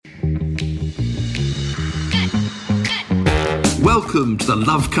Welcome to the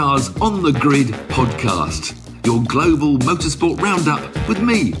Love Cars on the Grid podcast, your global motorsport roundup with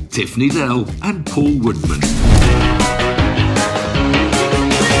me, Tiffany Dell and Paul Woodman.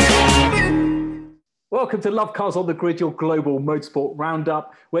 Welcome to Love Cars on the Grid, your global motorsport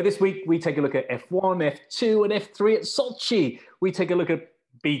roundup, where this week we take a look at F1, F2 and F3 at Sochi. We take a look at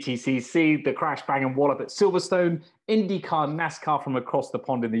BTCC, the crash, bang and wallop at Silverstone, IndyCar, NASCAR from across the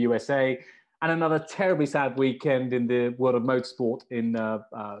pond in the USA, and another terribly sad weekend in the world of motorsport in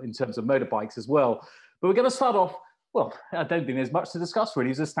terms of motorbikes as well. But we're going to start off, well, I don't think there's much to discuss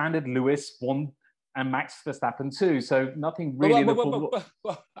really. It's a standard Lewis 1 and Max Verstappen 2, so nothing really...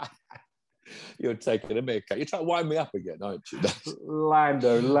 You're taking a mick. You're trying to wind me up again, aren't you?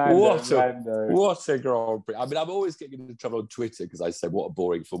 Lando. What a Grand Prix. I mean, I'm always getting into trouble on Twitter because I say what a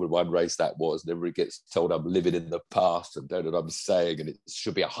boring Formula One race that was. And everybody gets told I'm living in the past and don't know what I'm saying. And it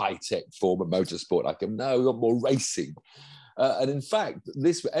should be a high-tech form of motorsport. I go, no, we want more racing. And in fact,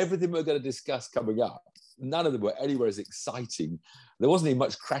 everything we're going to discuss coming up, none of them were anywhere as exciting. There wasn't even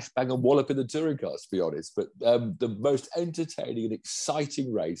much crash, bang and wallop in the touring cars, to be honest. But the most entertaining and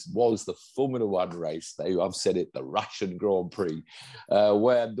exciting race was the Formula One race. I've said it, the Russian Grand Prix,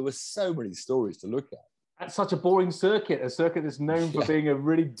 where there were so many stories to look at. That's such a boring circuit, a circuit that's known for being a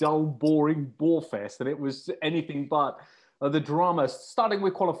really dull, boring bore fest. And it was anything but the drama, starting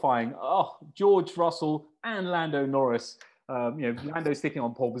with qualifying. Oh, George Russell and Lando Norris. Lando sticking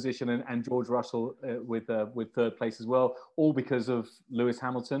on pole position and George Russell with third place as well, all because of Lewis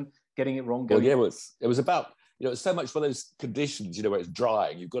Hamilton getting it wrong. It was about, it's so much for those conditions, where it's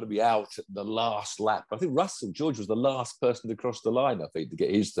drying. You've got to be out at the last lap. I think George was the last person to cross the line, I think, to get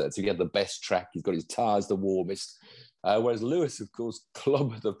his third. So he had the best track. He's got his tyres the warmest. Whereas Lewis, of course,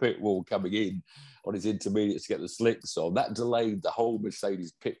 clobbered the pit wall coming in on his intermediates to get the slicks on. That delayed the whole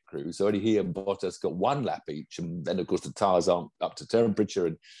Mercedes pit crew. So only he and Bottas got one lap each. And then, of course, the tyres aren't up to temperature.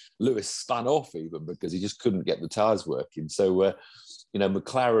 And Lewis spun off even because he just couldn't get the tyres working. So,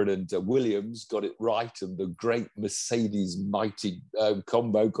 McLaren and Williams got it right. And the great Mercedes mighty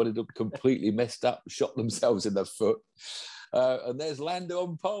combo got it completely messed up, shot themselves in the foot. And there's Lando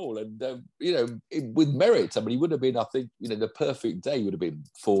on pole, and with merit. I mean, he would have been, I think, the perfect day would have been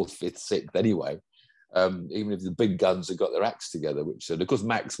 4th, 5th, 6th anyway. Even if the big guns had got their acts together, which, of course,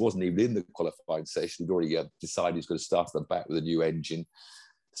 Max wasn't even in the qualifying session. He'd already decided he was going to start at the back with a new engine.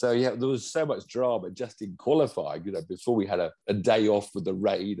 So, there was so much drama just in qualifying, before we had a day off with the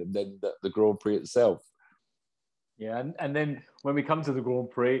rain and then the Grand Prix itself. Yeah, and then when we come to the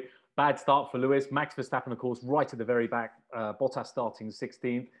Grand Prix, bad start for Lewis. Max Verstappen, of course, right at the very back. Bottas starting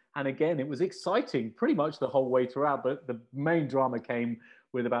 16th. And again, it was exciting pretty much the whole way throughout. But the main drama came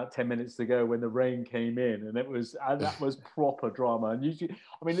with about 10 minutes to go when the rain came in. And that was proper drama. And usually,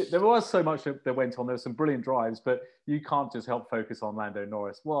 there was so much that went on. There were some brilliant drives, but you can't just help focus on Lando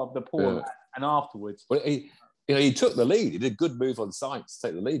Norris. Well, the poor lad. And afterwards... Well, he took the lead. He did a good move on Sainz to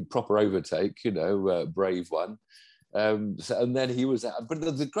take the lead. Proper overtake, brave one. And then he was out. But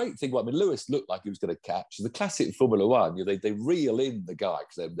the great thing, Lewis looked like he was going to catch. The classic Formula One, they reel in the guy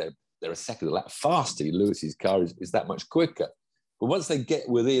because they're a second a lap faster. Lewis's car is that much quicker. But once they get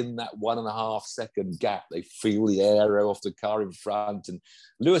within that 1.5 second gap, they feel the aero off the car in front. And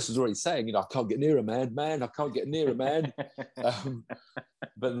Lewis was already saying, I can't get near a man. I can't get near a man.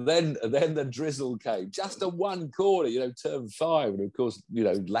 But then the drizzle came. Just a one corner, turn 5. And of course,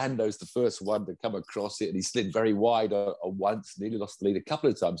 Lando's the first one to come across it. And he slid very wide once, nearly lost the lead a couple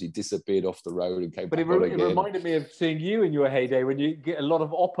of times. He disappeared off the road and came back on again. It reminded me of seeing you in your heyday when you get a lot of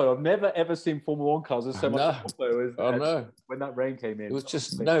Oppo. I've never, ever seen Formula One cars with so much Oppo as when that rain came in. It was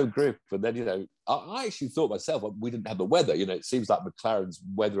just no grip. And then, I actually thought myself, we didn't have the weather. It seems like McLaren's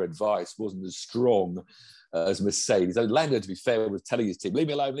weather advice wasn't as strong as Mercedes. Lando, to be fair, was telling his team, leave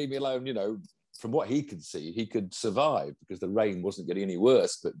me alone. From what he could see, he could survive because the rain wasn't getting any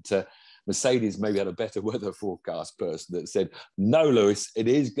worse. But Mercedes maybe had a better weather forecast person that said, no, Lewis, it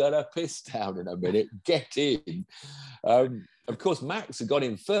is going to piss down in a minute. Get in. Of course, Max had gone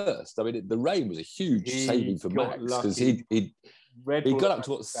in first. The rain was a huge saving for Max because he got up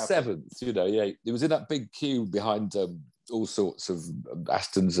to 7th. He was in that big queue behind all sorts of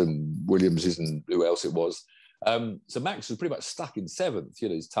Astons and Williamses and who else it was. So Max was pretty much stuck in 7th.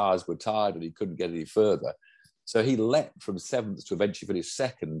 His tyres were tired and he couldn't get any further. So he leapt from 7th to eventually finish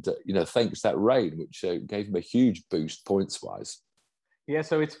 2nd, thanks to that rain, which gave him a huge boost points-wise. Yeah,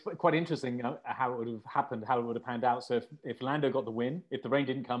 so it's quite interesting how it would have happened, how it would have panned out. So if Lando got the win, if the rain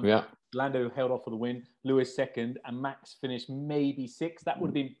didn't come, Lando held off for the win, Lewis 2nd, and Max finished maybe 6th. That would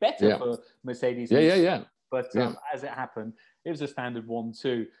have been better for Mercedes. Yeah. But as it happened, it was a standard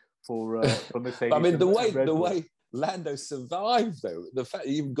 1-2 for Mercedes. the Lando survived, though. The fact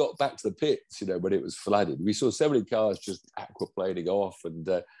he even got back to the pits, when it was flooded. We saw so many cars just aquaplaning off. And,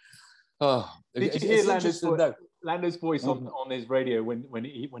 did you hear Lando's voice on his radio when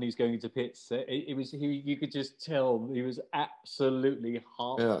he was going into pits? You could just tell he was absolutely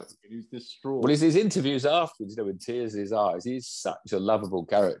heartbroken. Yeah. He was distraught. Well, his interviews afterwards, with tears in his eyes, he's such a lovable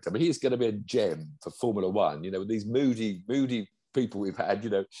character. I mean, he's going to be a gem for Formula One. With these moody people we've had,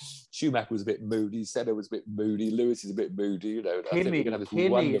 Schumacher was a bit moody, Senna was a bit moody, Lewis is a bit moody, I think we're going to have this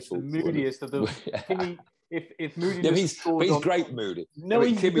wonderful... the moodiest of them. Kimmy, if moody... Yeah, he's great moody. No,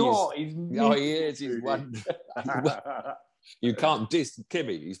 he's not. He's he is. He's wonderful. You can't diss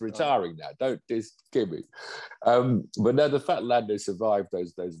Kimi. He's retiring now. Don't diss Kimi. But no, the fact Lando survived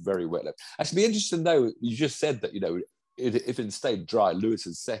those very wet laps. Actually, be interesting to know, you just said that, if it stayed dry, Lewis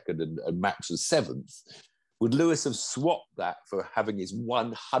was second and Max was seventh. Would Lewis have swapped that for having his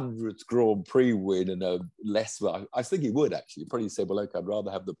 100th Grand Prix win and a less? Well, I think he would actually. Probably say, well, look, I'd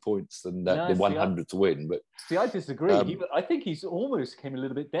rather have the points than the 100th win. But I disagree. I think he's almost came a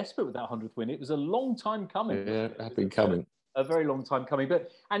little bit desperate with that 100th win. It was a long time coming. Yeah, it had been coming. A very long time coming.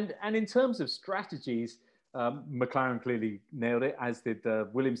 But and in terms of strategies, McLaren clearly nailed it, as did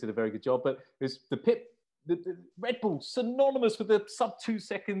Williams. Did a very good job. But it was the Red Bull, synonymous with the sub 2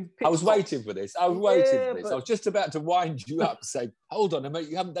 second pit I was stop. waiting for this. I was just about to wind you up, saying, hold on a minute,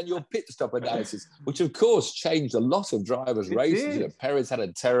 you haven't done your pit stop analysis, which of course changed a lot of drivers' races. Perez had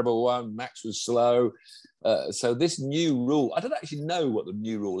a terrible one, Max was slow. So this new rule, I don't actually know what the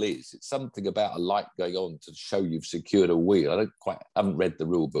new rule is. It's something about a light going on to show you've secured a wheel. I haven't read the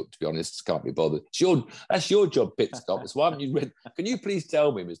rule book, to be honest. Can't be bothered. That's your job, pit stop. So why haven't you read? Can you please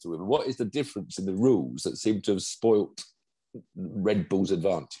tell me, Mr. Wimmer, what is the difference in the rules that seem to have spoilt Red Bull's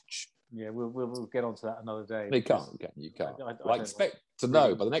advantage? Yeah, we'll get onto that another day. You can't. I expect to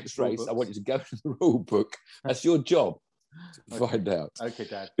know by the next race. I want you to go to the rule book. That's your job. To find out. Okay,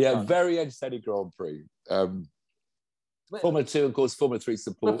 Dad. Yeah, very entertaining Grand Prix. Formula 2, of course, Formula 3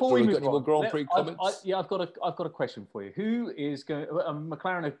 support. Before we move on, more Grand Prix comments? I've got a question for you. Who is going?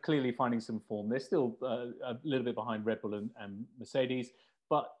 McLaren are clearly finding some form. They're still a little bit behind Red Bull and Mercedes,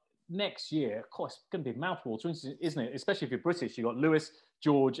 but next year, of course, it's going to be mouthwater, isn't it? Especially if you're British, you've got Lewis,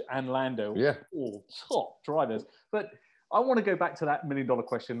 George, and Lando, all top drivers. But I want to go back to that $1 million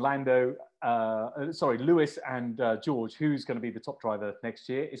question. Lewis and George, who's going to be the top driver next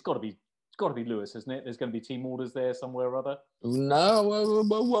year? It's got to be Lewis, isn't it? There's going to be team orders there somewhere or other. No,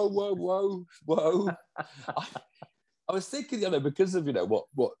 whoa. I was thinking, because of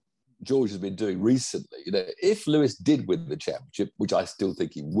what George has been doing recently. If Lewis did win the championship, which I still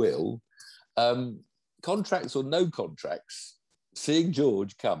think he will, contracts or no contracts, seeing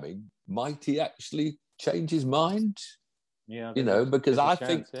George coming, might he actually change his mind? Yeah, because I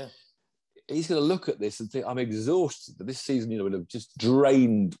think he's going to look at this and think, I'm exhausted. This season, will have just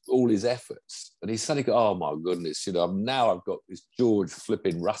drained all his efforts. And he's suddenly go, oh my goodness, now I've got this George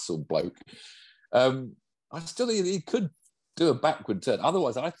flipping Russell bloke. I still think he could do a backward turn.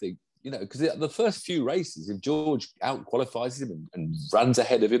 Otherwise, I think, because the first few races, if George out-qualifies him and runs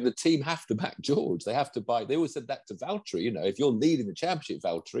ahead of him, the team have to back George. They have to buy. They always said that to Valtteri, if you're leading the championship,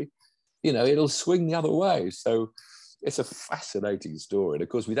 Valtteri, it'll swing the other way. So it's a fascinating story. And of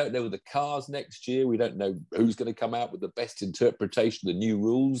course, we don't know the cars next year. We don't know who's going to come out with the best interpretation of the new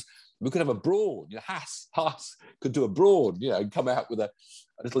rules. We could have a Brawn. Haas could do a Brawn, and come out with a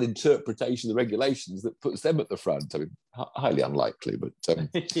little interpretation of the regulations that puts them at the front. I mean, highly unlikely, but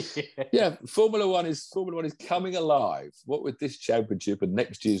Formula One is coming alive. What with this championship and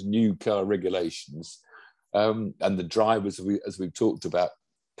next year's new car regulations, and the drivers as we've talked about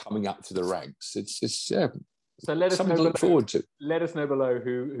coming up to the ranks, it's So let us something to look forward to. Let us know below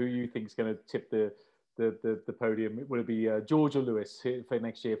who you think is going to tip the podium. Will it be George or Lewis for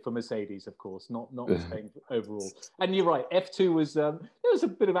next year for Mercedes, of course, not Spain overall. And you're right, F2 was there was a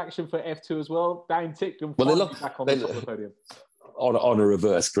bit of action for F2 as well. Dan ticked and back on the top of the podium. On a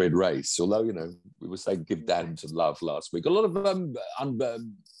reverse grid race, although we were saying give Dan some love last week. A lot of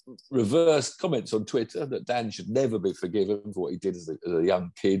reverse comments on Twitter that Dan should never be forgiven for what he did as a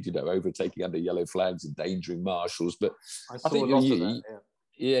young kid, overtaking under yellow flags, endangering marshals. But I think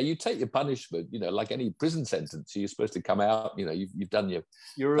you take your punishment, like any prison sentence. You're supposed to come out, you've done your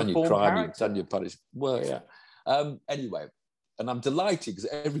crime, you've done your punishment. Well, yeah. Anyway, and I'm delighted because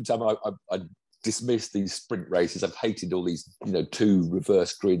every time I dismiss these sprint races, I've hated all these, 2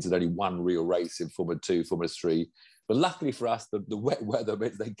 reverse grids and only 1 real race in Formula 2, Formula 3. But luckily for us, the wet weather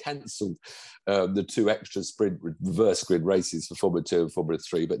meant they cancelled the 2 extra sprint reverse grid races for Formula 2 and Formula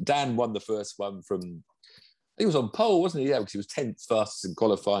 3. But Dan won the first one from He was on pole, wasn't he? Yeah, because he was 10th fastest in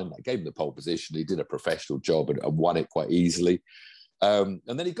qualifying. That gave him the pole position. He did a professional job and won it quite easily. And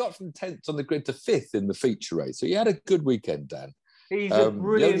then he got from 10th on the grid to 5th in the feature race. So he had a good weekend, Dan. He's a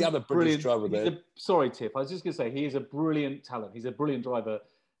brilliant, the only other British driver there. Sorry, Tiff. I was just going to say, he is a brilliant talent. He's a brilliant driver.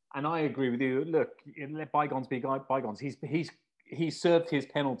 And I agree with you. Look, let bygones be bygones. He served his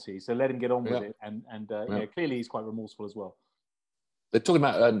penalty, so let him get on with it. And clearly he's quite remorseful as well. They're talking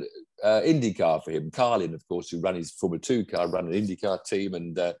about IndyCar for him. Carlin, of course, who ran his Formula 2 car, ran an IndyCar team,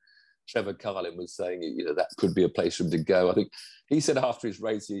 and Trevor Carlin was saying, that could be a place for him to go. I think he said after his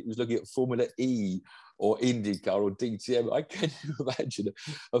race, he was looking at Formula E or IndyCar or DTM. I can't imagine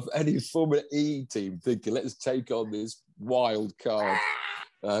of any Formula E team thinking, let's take on this wild card.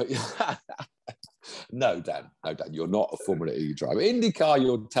 No, Dan, you're not a Formula E driver. IndyCar,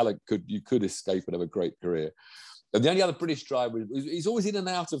 your talent you could escape and have a great career. And the only other British driver, he's always in and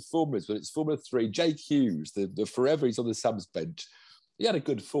out of formulas, but it's Formula 3. Jake Hughes, the forever he's on the subs bench. He had a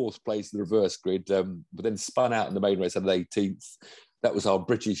good 4th place in the reverse grid, but then spun out in the main race at 18th. That was our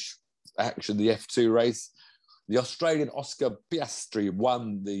British action, the F2 race. The Australian Oscar Piastri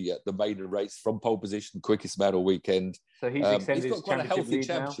won the main race from pole position, quickest man all weekend. So he's extended he's got quite a healthy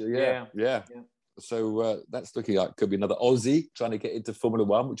championship. Yeah. Yeah. So that's looking like could be another Aussie trying to get into Formula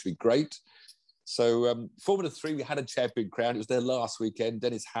 1, which would be great. So Formula 3, we had a champion crown. It was their last weekend.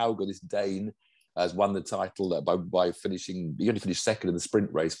 Dennis Hauger, this Dane, has won the title by finishing. He only finished 2nd in the sprint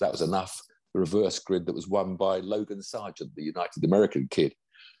race, but that was enough. The reverse grid that was won by Logan Sargent, the United American kid. It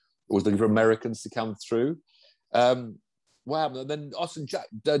was looking for Americans to come through. Wow. And then Austin Jack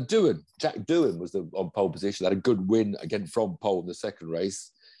Doohan was on pole position, had a good win again from pole in the 2nd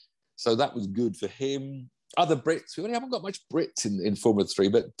race. So that was good for him. Other Brits, we only haven't got much Brits in Formula 3,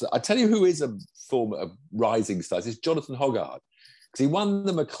 but I tell you who is a rising star. It's Jonathan Hogarth, because he won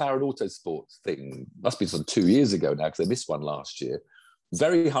the McLaren Autosport thing, must be some 2 years ago now, because they missed one last year.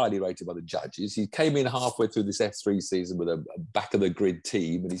 Very highly rated by the judges. He came in halfway through this F3 season with a back-of-the-grid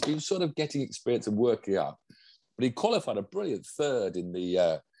team, and he's been sort of getting experience and working up. But he qualified a brilliant 3rd in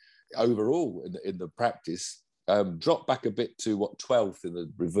the overall in the practice. Dropped back a bit to 12th in the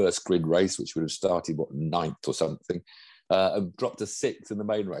reverse grid race, which would have started 9th or something, and dropped to 6th in the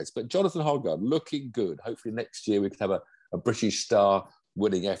main race. But Jonathan Hogarth looking good. Hopefully next year we can have a British star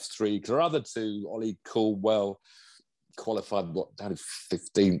winning F3, because our other 2, Ollie Caldwell, qualified down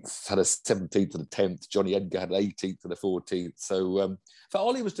 15th, had a 17th and a 10th. Johnny Edgar had an 18th and a 14th. So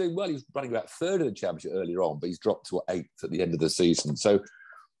Ollie was doing well. He was running about 3rd in the championship earlier on, but he's dropped to 8th at the end of the season. So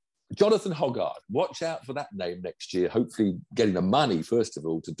Jonathan Hogarth, watch out for that name next year. Hopefully getting the money, first of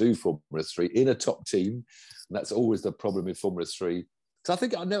all, to do Formula 3 in a top team. And that's always the problem in Formula 3. So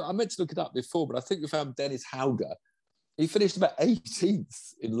I meant to look it up before, but I think we found Dennis Hauger. He finished about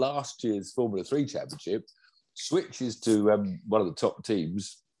 18th in last year's Formula 3 championship, switches to one of the top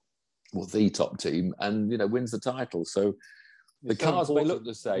teams, or the top team, and wins the title. So the cars may look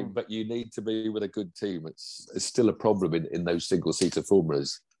the same, but you need to be with a good team. It's still a problem in those single-seater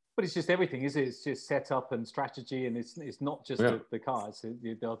formulas. But it's just everything, is it? It's just setup and strategy, and it's not just the car; it's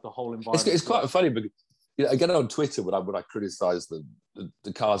the whole environment. It's quite funny, but again on Twitter when I criticise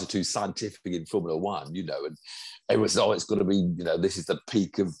the cars are too scientific in Formula 1, and everyone's it's got to be this is the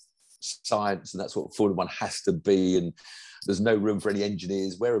peak of science, and that's what Formula 1 has to be, and there's no room for any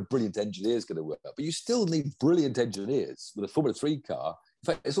engineers. Where are brilliant engineers going to work? But you still need brilliant engineers with a Formula 3 car.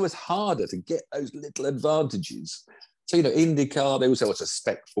 In fact, it's always harder to get those little advantages. So, IndyCar, they all say, it's a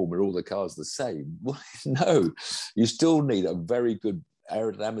spec formula, all the cars are the same. Well, no, you still need a very good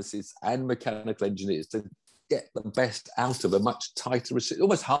aerodynamicist and mechanical engineers to get the best out of a much tighter,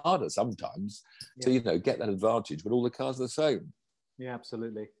 almost harder sometimes to, get that advantage, but all the cars are the same. Yeah,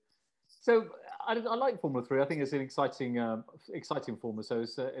 absolutely. So I like Formula 3. I think it's an exciting formula. So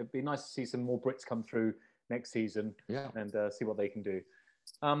it'd be nice to see some more Brits come through next season and see what they can do.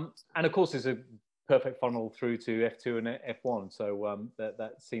 And of course, there's a perfect funnel through to F2 and F1. So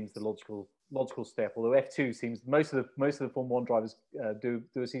that seems the logical step. Although F2 seems most of the Formula 1 drivers do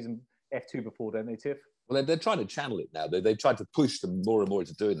a season F2 before, don't they, Tiff? Well, they're trying to channel it now. They've tried to push them more and more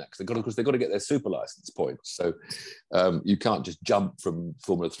into doing that because they've got to get their super license points. So you can't just jump from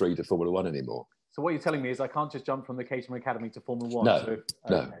Formula 3 to Formula 1 anymore. So what you're telling me is I can't just jump from the Caterham Academy to Formula 1?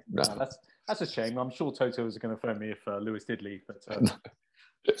 No. That's a shame. I'm sure Toto was going to phone me if Lewis did leave. But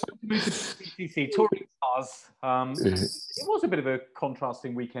BTCC touring cars. It was a bit of a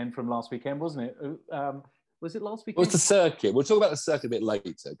contrasting weekend from last weekend, wasn't it? Was it last weekend? It was the circuit. We'll talk about the circuit a bit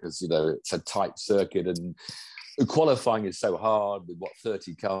later because it's a tight circuit and qualifying is so hard with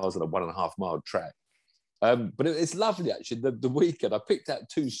 30 cars on a 1.5 mile track. But it's lovely, actually. The weekend, I picked out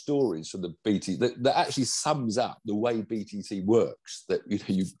 2 stories from the BT that actually sums up the way BTC works. That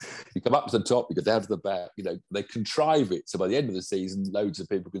you come up to the top, you go down to the back. They contrive it so by the end of the season, loads of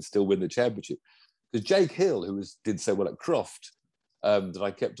people can still win the championship. Because Jake Hill, who did so well at Croft, that I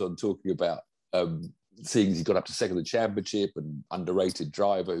kept on talking about, seeing as he got up to second in the championship, and underrated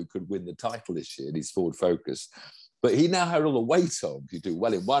driver who could win the title this year in his Ford Focus. But he now had all the weight on. You do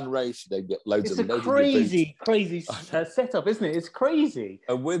well in one race, you then get loads of loads. It's a crazy setup, isn't it? It's crazy.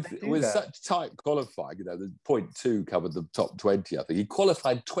 And with such tight qualifying, the 0.2 covered the top 20, I think. He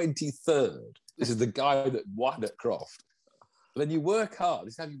qualified 23rd. This is the guy that won at Croft. But then you work hard.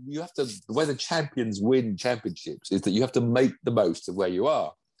 You have to, the way the champions win championships is that you have to make the most of where you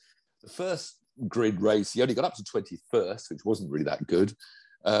are. The first grid race, he only got up to 21st, which wasn't really that good.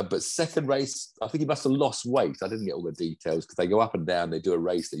 But second race, I think he must have lost weight. I didn't get all the details because they go up and down. They do a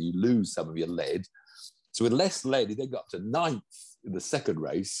race that you lose some of your lead. So with less lead, he then got up to 9th in the second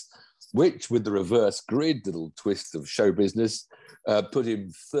race, which with the reverse grid, little twist of show business, put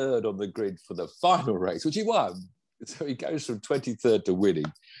him 3rd on the grid for the final race, which he won. So he goes from 23rd to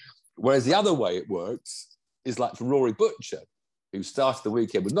winning. Whereas the other way it works is like for Rory Butcher, who started the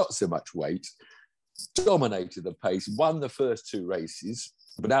weekend with not so much weight, dominated the pace, won the first 2 races.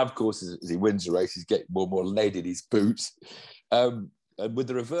 But now, of course, as he wins the race, he's getting more and more lead in his boots. And with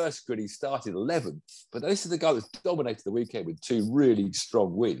the reverse grid, he started 11th. But this is the guy that's dominated the weekend with 2 really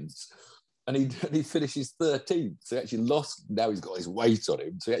strong wins. And he finishes 13th. So he actually lost. Now he's got his weight on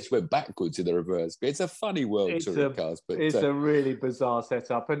him. So he actually went backwards in the reverse grid. It's a funny world, touring cars. But it's a really bizarre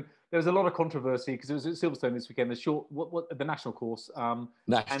setup. And there was a lot of controversy because it was at Silverstone this weekend, the national course.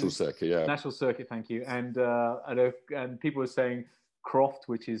 National circuit, yeah. National circuit, thank you. And people were saying Croft,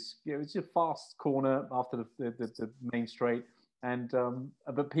 which is it's a fast corner after the main straight, and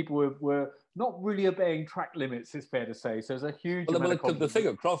but people were not really obeying track limits. It's fair to say. So there's a huge. Well, the thing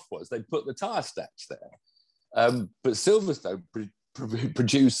at Croft was they put the tyre stacks there, but Silverstone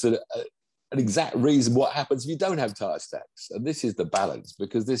produced an exact reason what happens if you don't have tyre stacks, and this is the balance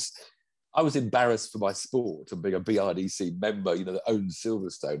because I was embarrassed for my sport and being a BRDC member, that owns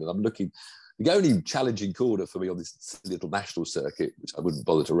Silverstone, and I'm looking. The only challenging corner for me on this little national circuit, which I wouldn't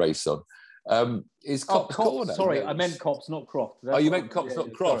bother to race on, is Copse Corner. Sorry, I meant Copse, not Croft. You meant Copse,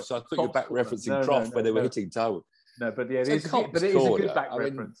 not Croft. So I thought you were back referencing Croft where they were hitting Tyrrell. No, but yeah, it is a good back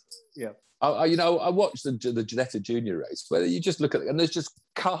reference. Yeah. I watched the Ginetta Junior race where you just look at it and there's just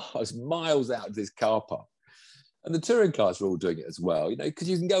cars miles out of this car park. And the touring cars are all doing it as well, because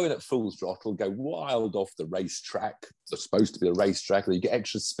you can go in at full throttle, go wild off the racetrack. It's supposed to be a racetrack, and you get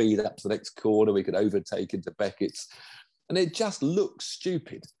extra speed up to the next corner. We could overtake into Beckett's. And it just looks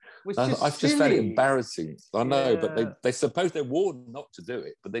stupid. I've just found it embarrassing. I know, but they suppose they're warned not to do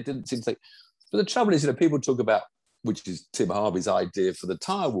it, but they didn't seem to. But the trouble is, people talk about, which is Tim Harvey's idea for the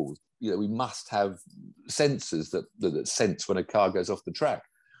tyre walls. We must have sensors that sense when a car goes off the track.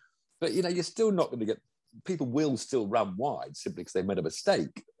 But, you're still not going to get. People will still run wide simply because they made a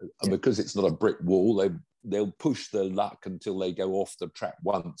mistake. And because it's not a brick wall, they'll push their luck until they go off the track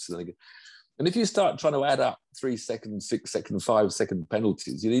once. And if you start trying to add up 3 second, 6 second, 5 second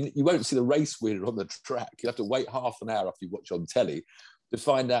penalties, you won't see the race winner on the track. You have to wait half an hour after you watch on telly to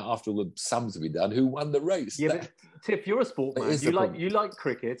find out after all the sums have been done who won the race. Yeah, but Tiff, you're a sport man. You like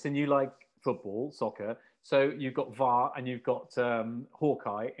cricket and you like football, soccer. So you've got VAR and you've got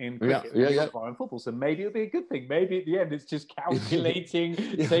Hawkeye in cricket. Yeah. VAR in football. So maybe it'll be a good thing. Maybe at the end it's just calculating,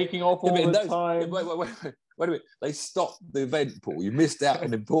 taking off all the time. Wait a minute. They stopped the event, Paul. You missed out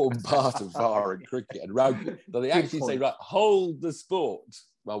an important part of VAR and cricket and rugby. So they actually say, right, hold the sport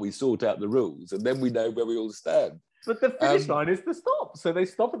while we sort out the rules, and then we know where we all stand. But the finish line is the stop. So they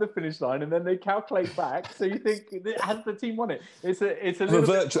stop at the finish line and then they calculate back. So you think, has the team won it? It's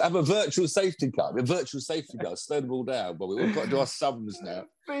a virtual safety car. A virtual safety car. Slow them all down. But we've all got to do our sums now.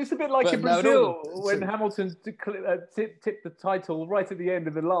 But it's a bit like in Brazil when Hamilton tipped the title right at the end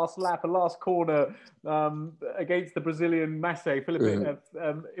of the last lap, a last corner against the Brazilian Massey, Felipe.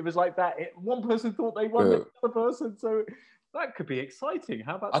 It was like that. One person thought they won, the other person. So that could be exciting.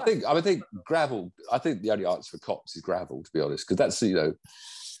 How about that? I think gravel. I think the only answer for Copse is gravel, to be honest, because that's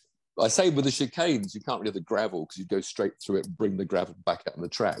I say with the chicanes you can't really have the gravel because you go straight through it and bring the gravel back out on the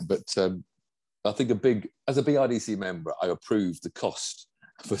track. But I think as a BRDC member, I approve the cost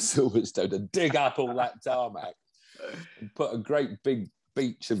for Silverstone to dig up all that tarmac and put a great big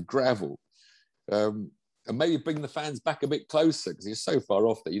beach of gravel. And maybe bring the fans back a bit closer because you're so far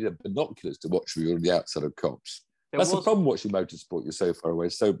off that you need binoculars to watch from on the outside of Copse. That's the problem watching motorsport. You're so far away.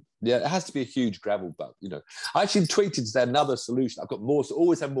 So yeah, it has to be a huge gravel belt. I actually tweeted today another solution. I've got more.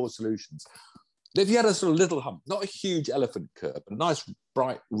 Always have more solutions. If you had a sort of little hump, not a huge elephant curb, a nice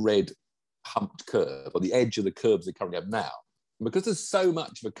bright red humped curb on the edge of the curbs they currently have now, because there's so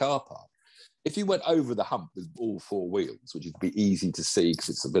much of a car park, if you went over the hump with all four wheels, which would be easy to see because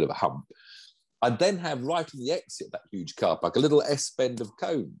it's a bit of a hump, I'd then have right on the exit of that huge car park a little S-bend of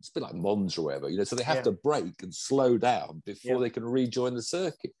cones, a bit like Mons or whatever, so they have to brake and slow down before they can rejoin the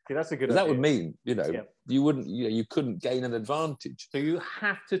circuit. See, that's a good idea. That would mean, you wouldn't, you couldn't gain an advantage. So you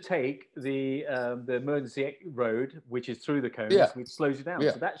have to take the emergency road, which is through the cones, which slows you down.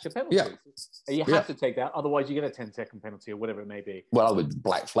 So that's your penalty. You have to take that, otherwise you get a 10-second penalty or whatever it may be. Well, I would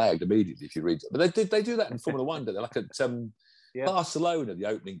black flagged immediately if you read it. But they do that in Formula One, don't they? Like at Barcelona, the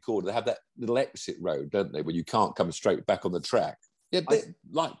opening corner, they have that little exit road, don't they, where you can't come straight back on the track. Yeah,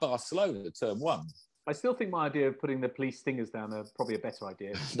 like Barcelona, turn one. I still think my idea of putting the police stingers down are probably a better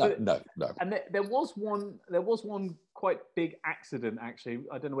idea. No. And there was one quite big accident, actually.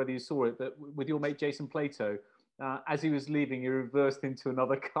 I don't know whether you saw it, but with your mate Jason Plato, as he was leaving, he reversed into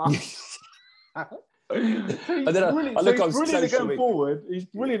another car. He's brilliant at going forward. He's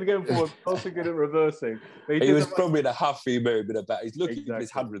brilliant at going forward, also good at reversing. He was probably in a huffy mood about. He's looking for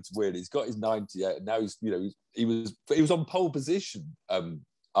his 100th win. He's got his 98, and now he was on pole position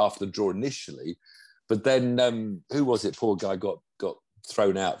after the draw initially, but then who was it? Poor guy got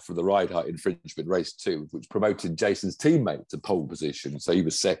thrown out for the ride height infringement race 2, which promoted Jason's teammate to pole position. So he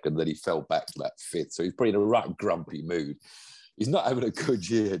was second, then he fell back to that 5th. So he's probably in a right grumpy mood. He's not having a good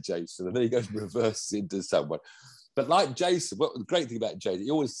year, Jason, and then he goes and reverses into someone. But like Jason, the great thing about Jason,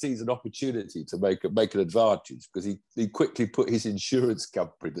 he always sees an opportunity to make an advantage, because he quickly put his insurance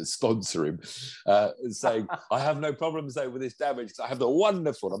company to sponsor him, saying, I have no problems though with this damage, because I have the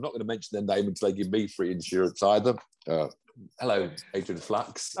wonderful, I'm not going to mention their name until they give me free insurance either. Hello, Adrian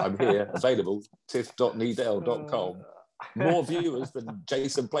Flux. I'm here, available, tiff.needell.com. More viewers than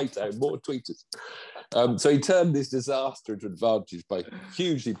Jason Plato, more tweeters. So he turned this disaster into advantage by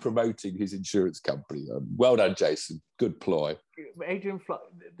hugely promoting his insurance company. Well done, Jason. Good ploy. Adrian Flux,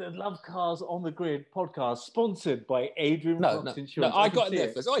 the Love Cars on the Grid podcast, sponsored by Adrian Flux Insurance. No, I got in there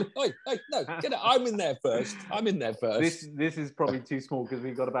first. No, get it. I'm in there first. This is probably too small, because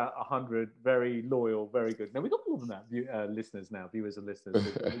we've got about 100 very loyal, very good. Now, we've got more than that, viewers and listeners.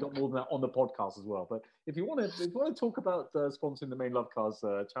 We've got more than that on the podcast as well. But if you want to talk about sponsoring the main Love Cars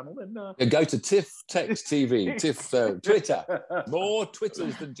channel, then go to Tiff Text TV, Tiff Twitter. More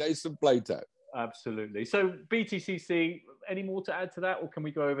Twitters than Jason Plato. Absolutely. So BTCC, any more to add to that, or can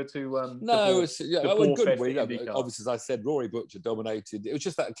we go over to good week. Obviously, as I said, Rory Butcher dominated. It was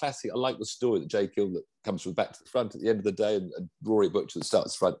just that classic. I like the story that Jake Hill that comes from back to the front at the end of the day, and Rory Butcher that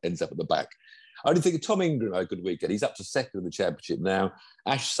starts front ends up at the back. I only think Tom Ingram had a good weekend. He's up to second in the championship now.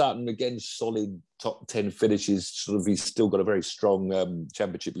 Ash Sutton, again, solid top 10 finishes. Sort of, he's still got a very strong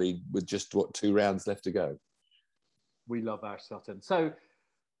championship lead with just 2 rounds left to go. We love Ash Sutton. So.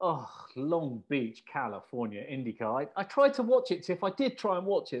 Long Beach, California, IndyCar. I tried to watch it, Tiff. I did try and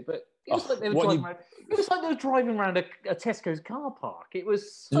watch it, but it was like they were driving around a Tesco's car park. It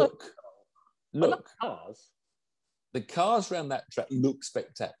was so look. The cars around that track look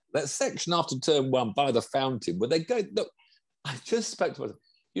spectacular. That section after turn 1 by the fountain, where they go, look, I just spoke to myself.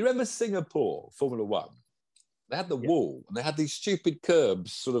 You remember Singapore, Formula One? They had the wall, and they had these stupid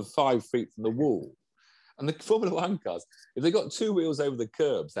curbs sort of 5 feet from the wall. And the Formula One cars, if they got 2 wheels over the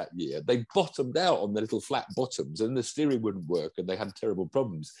curbs that year, they bottomed out on the little flat bottoms, and the steering wouldn't work, and they had terrible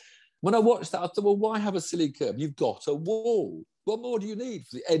problems. When I watched that, I thought, well, why have a silly curb? You've got a wall. What more do you need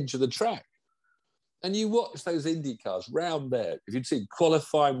for the edge of the track? And you watch those Indy cars round there. If you'd seen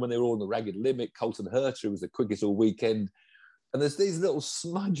qualifying when they were all on the ragged limit, Colton Herta was the quickest all weekend. And there's these little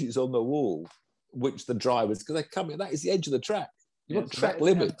smudges on the wall, which the drivers, because they're coming, that is the edge of the track. You've got track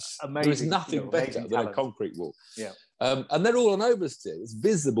limits. There is nothing better than a concrete wall. Yeah. And they're all on oversteer. It's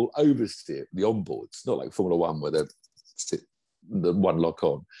visible oversteer, the onboards, not like Formula One where they're the one lock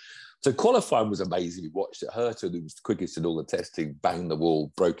on. So qualifying was amazing. We watched it. Herta, who was the quickest in all the testing, banged the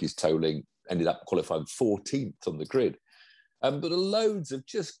wall, broke his toe link, ended up qualifying 14th on the grid. But there are loads of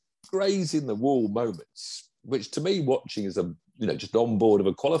just grazing the wall moments, which to me, watching as a just on board of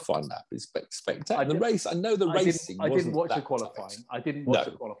a qualifying lap is spectacular. The race, I know the racing. I didn't watch the qualifying.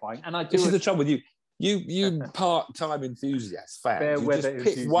 And this is the trouble with you. You part-time enthusiast fans. Fair you weather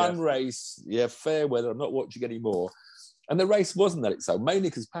just pick one race. Yeah, fair weather. I'm not watching anymore. And the race wasn't that exciting, mainly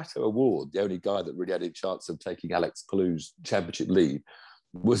because Pato O'Ward, the only guy that really had a chance of taking Alex Palou's championship lead,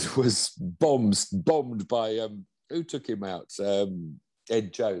 was bombed by who took him out?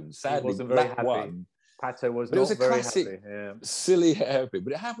 Ed Jones. Sadly, he wasn't very happy. One. Pato was but not it was a very classic, happy. Yeah. silly hairpin,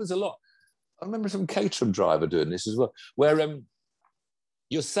 but it happens a lot. I remember some Caterham driver doing this as well, where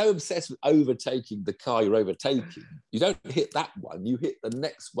you're so obsessed with overtaking the car you're overtaking, you don't hit that one, you hit the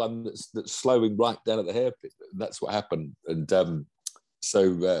next one that's slowing right down at the hairpin. And that's what happened. And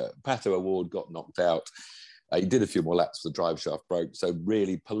so Pato O'Ward got knocked out. He did a few more laps, the drive shaft broke. So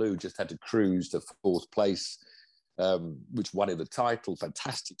really, Palou just had to cruise to fourth place, which won him the title.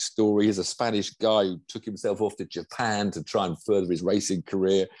 Fantastic story. He's a Spanish guy who took himself off to Japan to try and further his racing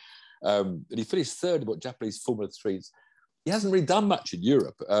career. And he finished third in what Japanese Formula 3. He hasn't really done much in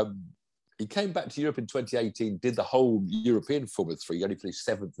Europe. He came back to Europe in 2018, did the whole European Formula 3. He only finished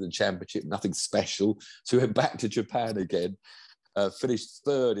seventh in the championship, nothing special. So he went back to Japan again. Finished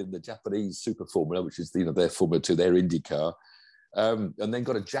third in the Japanese Super Formula, which is their Formula 2, their IndyCar, and then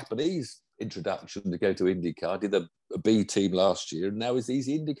got a Japanese introduction to go to IndyCar. Did a B team last year, and now he's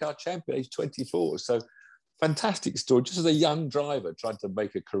the IndyCar champion. He's 24, so fantastic story. Just as a young driver trying to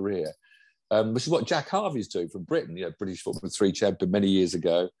make a career, which is what Jack Harvey's doing from Britain. British Formula 3 champion many years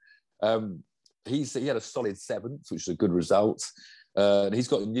ago. He had a solid seventh, which is a good result. And he's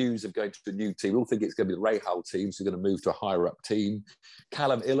got news of going to a new team. We all think it's going to be the Rahal team, so he's going to move to a higher-up team.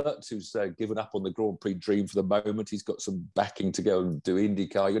 Callum Illott, who's given up on the Grand Prix dream for the moment, he's got some backing to go and do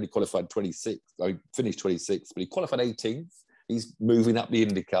IndyCar. He only qualified 26th. I finished 26th, but he qualified 18th. He's moving up the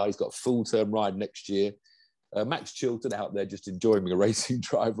IndyCar. He's got a full-term ride next year. Max Chilton out there just enjoying being a racing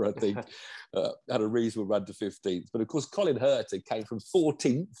driver, I think. Had a reasonable run to 15th. But, of course, Colin Hurta came from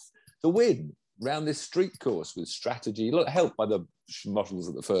 14th to win round this street course with strategy, helped by the models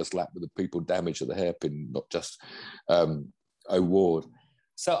at the first lap with the people damaged at the hairpin, not just O'Ward.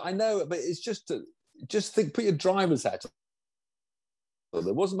 So I know, but it's just think, put your driver's hat on.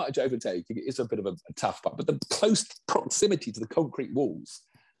 There wasn't much overtaking. It is a bit of a tough part, but the close proximity to the concrete walls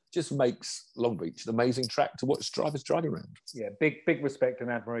just makes Long Beach an amazing track to watch drivers driving around. Yeah, big respect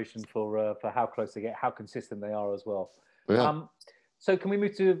and admiration for how close they get, how consistent they are as well. Yeah. So can we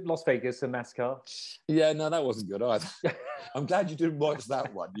move to Las Vegas and NASCAR? Yeah, no, that wasn't good either. I'm glad you didn't watch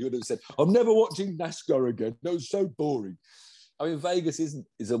that one. You would have said, I'm never watching NASCAR again. No, it's so boring. I mean, Vegas is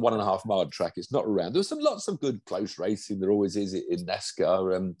a 1.5 mile track. It's not around. There was lots of good close racing. There always is in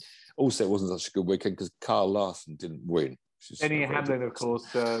NASCAR. Also, it wasn't such a good weekend because Kyle Larson didn't win. Denny Hamlin, of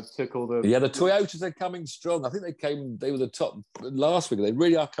course, took all the... Yeah, the Toyotas are coming strong. I think they were the top last week. They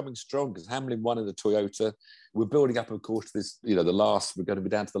really are coming strong because Hamlin won in the Toyota. We're building up, of course, to this, we're going to be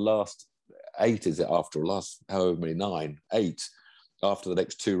down to the last 8, is it, after last, however many, 9, 8, after the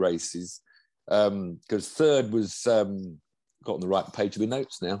next 2 races. Because third was, got on the right page of my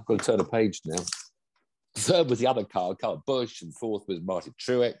notes now. Got to turn a page now. Third was the other Kyle Busch, and fourth was Martin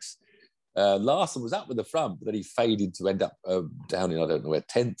Truex. Larson was up with the front, but then he faded to end up down in, I don't know where,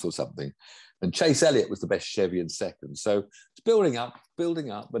 10th or something. And Chase Elliott was the best Chevy in second. So it's building up,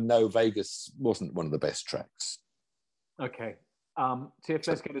 but no, Vegas wasn't one of the best tracks. Okay. Tiff,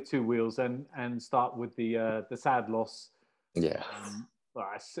 let's go to two wheels and start with the sad loss. Yeah.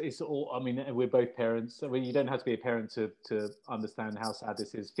 It's all, I mean, we're both parents. I mean, you don't have to be a parent to understand how sad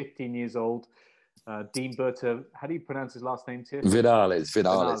this is. 15 years old. Dean Berta, how do you pronounce his last name, Tiff?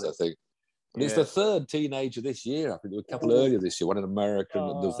 Vinales, I think. And He's the third teenager this year. I think there were a couple earlier this year, one in America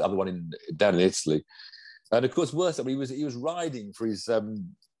and there was the other one down in Italy. And of course, worse, I mean, he was riding for his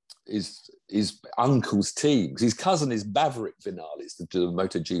uncle's team. His cousin is Maverick Vinales, the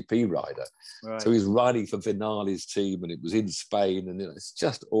MotoGP rider. Right. So he's riding for Vinales' team, and it was in Spain, and it's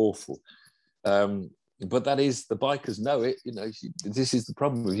just awful. But that is, the bikers know it. This is the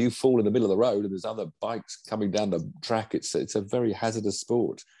problem. If you fall in the middle of the road and there's other bikes coming down the track, it's a very hazardous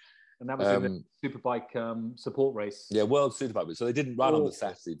sport. And that was in the Superbike support race. Yeah, World Superbike. So they didn't run on the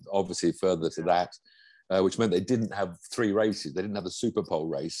Saturday, obviously, further to that, which meant they didn't have 3 races. They didn't have the Superpole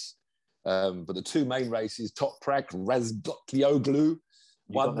race. But the 2 main races, Toprak, Razgatlioglu,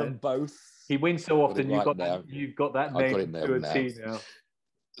 won them both. He wins so often, you've got that name to a T now.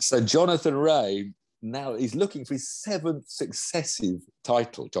 So Jonathan Rea, now he's looking for his 7th successive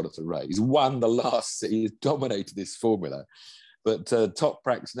title, Jonathan Rea. He's won the last, he's dominated this formula. But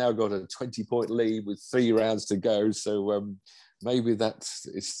Toprak's now got a 20-point lead with 3 rounds to go. So maybe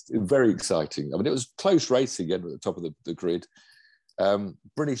it's very exciting. I mean, it was close racing again at the top of the grid.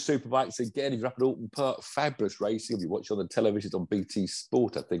 British Superbikes again, if you're up at Alton Park, fabulous racing. If you watch on the television, it's on BT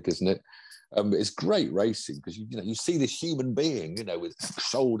Sport, I think, isn't it? It's great racing because you see this human being, with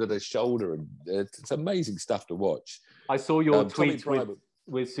shoulder to shoulder, and it's amazing stuff to watch. I saw your tweet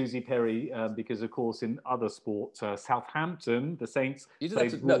Susie Perry because, of course, in other sports, Southampton, the Saints. You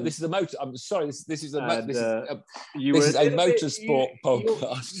didn't have to, no, this is a motor. I'm sorry. This is a motorsport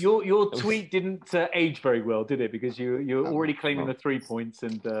podcast. Your tweet didn't age very well, did it? Because you're already claiming the 3 points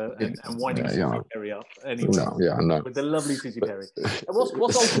and winding Susie Perry up. Anyway, I know. With the lovely Susie Perry.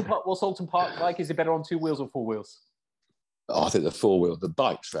 What's Alton Park like? Is it better on 2 wheels or 4 wheels? Oh, I think the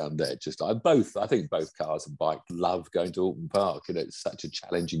bikes round there I think both cars and bike love going to Alton Park. You know, it's such a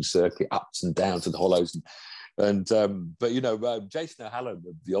challenging circuit, ups and downs and hollows, but you know, Jason O'Halloran,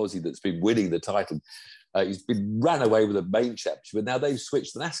 the Aussie that's been winning the title, he's been ran away with the main championship, and now they've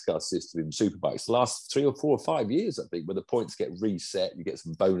switched the NASCAR system in superbikes the last 3 or 4 or 5 years, I think, where the points get reset. You get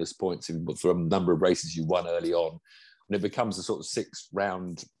some bonus points for a number of races you won early on, and it becomes a sort of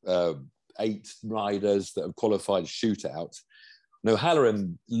 6-round. 8 riders that have qualified shootout. Now,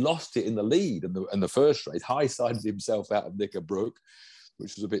 O'Halloran lost it in the lead in the first race, high-sided himself out of Nicker Brook,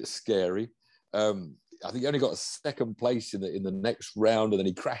 which was a bit scary. I think he only got a 2nd place in the next round, and then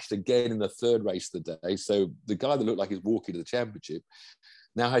he crashed again in the 3rd race of the day. So the guy that looked like he's walking to the championship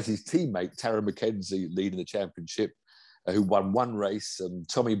now has his teammate, Tara McKenzie, leading the championship, who won 1 race, and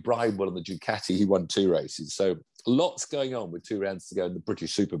Tommy Bridewell on the Ducati, he won 2 races. So lots going on with 2 rounds to go in the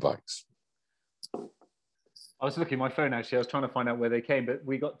British Superbikes. I was looking at my phone, actually. I was trying to find out where they came, but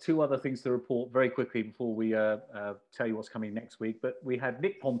we got 2 other things to report very quickly before we tell you what's coming next week. But we had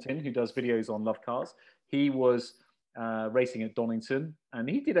Nick Pontin, who does videos on Love Cars. He was racing at Donington, and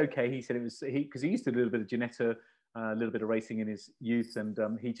he did okay. He said it was because he used to do a little bit of Ginetta, a little bit of racing in his youth,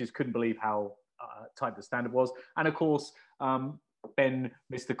 and he just couldn't believe how tight the standard was. And of course, Ben,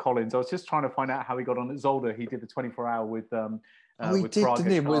 Mr. Collins, I was just trying to find out how he got on at Zolder. He did the 24-hour with he with did, Praga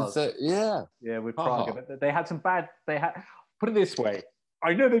didn't he? cars. With Praga. But they had some bad. Put it this way.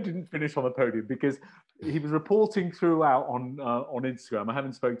 I know they didn't finish on the podium because he was reporting throughout on Instagram. I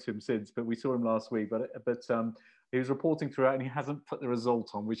haven't spoken to him since, but we saw him last week. But he was reporting throughout, and he hasn't put the result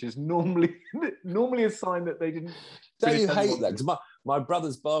on, which is normally a sign that they didn't. Don't you hate that? Because my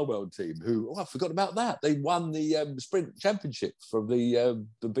brother's Barwell team, who I forgot about that, they won the sprint championship from the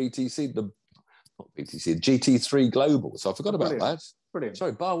BTC, not BTC, GT3 Global. So I forgot about that. Brilliant.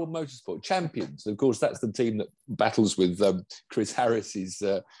 Sorry, Barwell Motorsport champions. Of course, that's the team that battles with Chris Harris's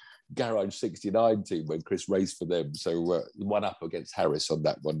Garage 69 team when Chris raced for them. So one up against Harris on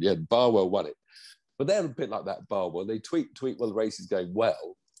that one. Yeah, Barwell won it. But they're a bit like that, Barwell. They tweet while the race is going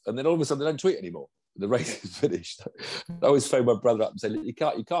well, and then all of a sudden they don't tweet anymore. The race is finished. I always phone my brother up and say, look, you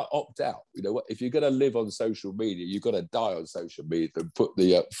can't opt out. You know what? If you're going to live on social media, you've got to die on social media and put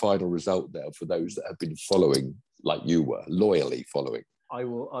the final result there for those that have been following, like you were, loyally following. I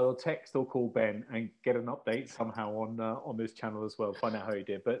will text or call Ben and get an update somehow on this channel as well. Find out how he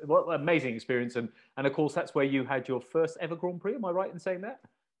did. But what an amazing experience, and of course that's where you had your first ever Grand Prix. Am I right in saying that?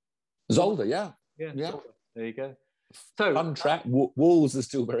 Zolder, yeah. Zolder. There you go. So, fun track. Walls are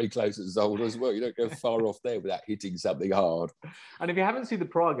still very close at Zolder as well. You don't go far off there without hitting something hard. And if you haven't seen the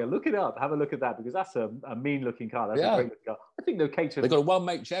Praga, look it up. Have a look at that, because that's a mean-looking car. That's a great looking car. I think they'll cater. They've got a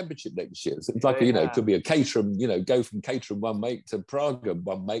one-make championship next year. So it's like, it could be a Caterham, go from Caterham one-make to Praga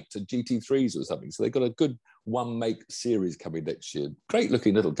one-make to GT3s or something. So they've got a good one-make series coming next year.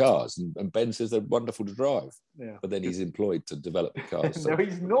 Great-looking little cars. And Ben says they're wonderful to drive. Yeah. But then he's employed to develop the cars. No,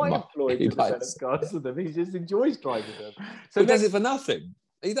 he's not employed to develop cars with them. He just enjoys driving them. So he does it for nothing.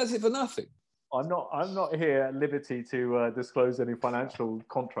 He does it for nothing. I'm not here at liberty to disclose any financial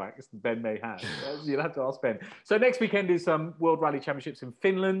contracts Ben may have. You'll have to ask Ben. So next weekend is World Rally Championships in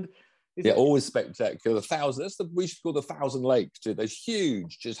Finland. Always spectacular. We should call the 1,000 Lakes. Too. There's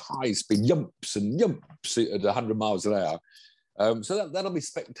huge, just high speed yumps and yumps at 100 miles an hour. So that'll be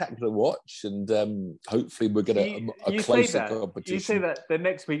spectacular to watch, and hopefully we're going to a closer competition. You say that, then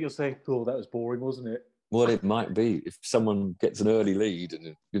next week you'll say, "Oh, that was boring, wasn't it?" Well, it might be if someone gets an early lead,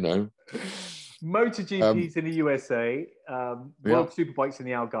 and MotoGP's in the USA, World Superbikes in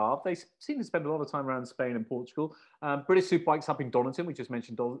the Algarve. They seem to spend a lot of time around Spain and Portugal. British Superbikes up in Donington. We just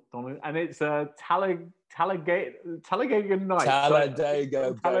mentioned Donington, and it's Talladega Nights.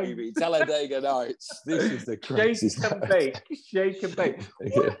 Talladega Nights. This is the craziest. Shake and bake.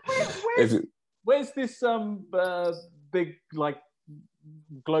 Where's this big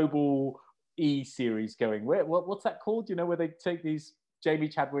global E-series going? What's that called? Where they take these Jamie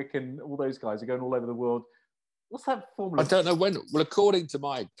Chadwick and all those guys are going all over the world. What's that formula? I don't know when. Well, according to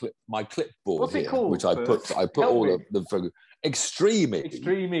my clipboard, what's it called? Which I put all of the Extreme E.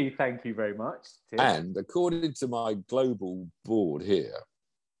 Extreme E. Thank you very much, Tim. And according to my global board here,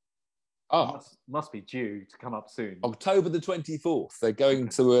 Oh, must be due to come up soon. October the 24th. They're going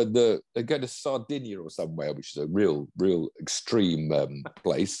to they're going to Sardinia or somewhere, which is a real extreme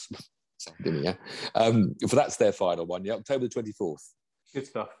place. Sardinia. But that's their final one. Yeah, October the 24th. Good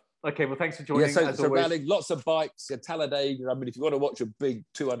stuff. Okay, well, thanks for joining. Yeah, so rallying, lots of bikes. Yeah, Talladega. I mean, if you want to watch a big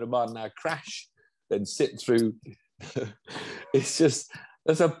 200-mile-an-hour crash, then sit through. It's just.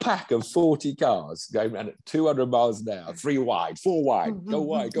 There's a pack of 40 cars going around at 200 miles an hour, 3 wide, 4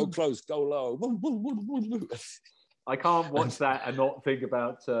 wide, go close, go low. I can't watch that and not think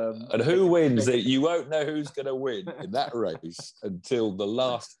about... and who wins it? You won't know who's going to win in that race until the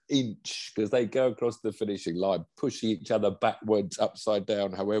last inch, because they go across the finishing line, pushing each other backwards, upside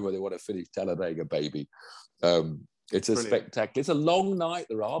down, however they want to finish Talladega, baby. It's a spectacular. It's a long night.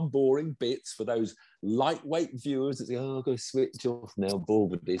 There are boring bits for those lightweight viewers that say, oh, I'll go switch off now,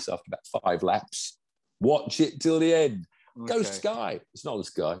 bored with this after about 5 laps. Watch it till the end. Okay. Go Sky. It's not on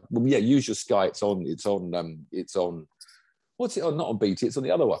Sky. Well, yeah, use your Sky. It's on. What's it on? Not on BT. It's on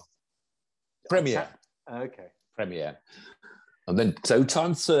the other one. Premiere. Okay. Premiere. And then, so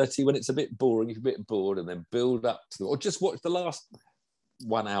time 30 when it's a bit boring, you're a bit bored, and then build up to, or just watch the last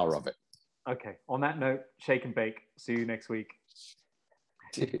 1 hour of it. Okay. On that note, shake and bake. See you next week.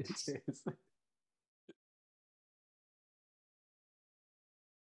 Cheers. Cheers.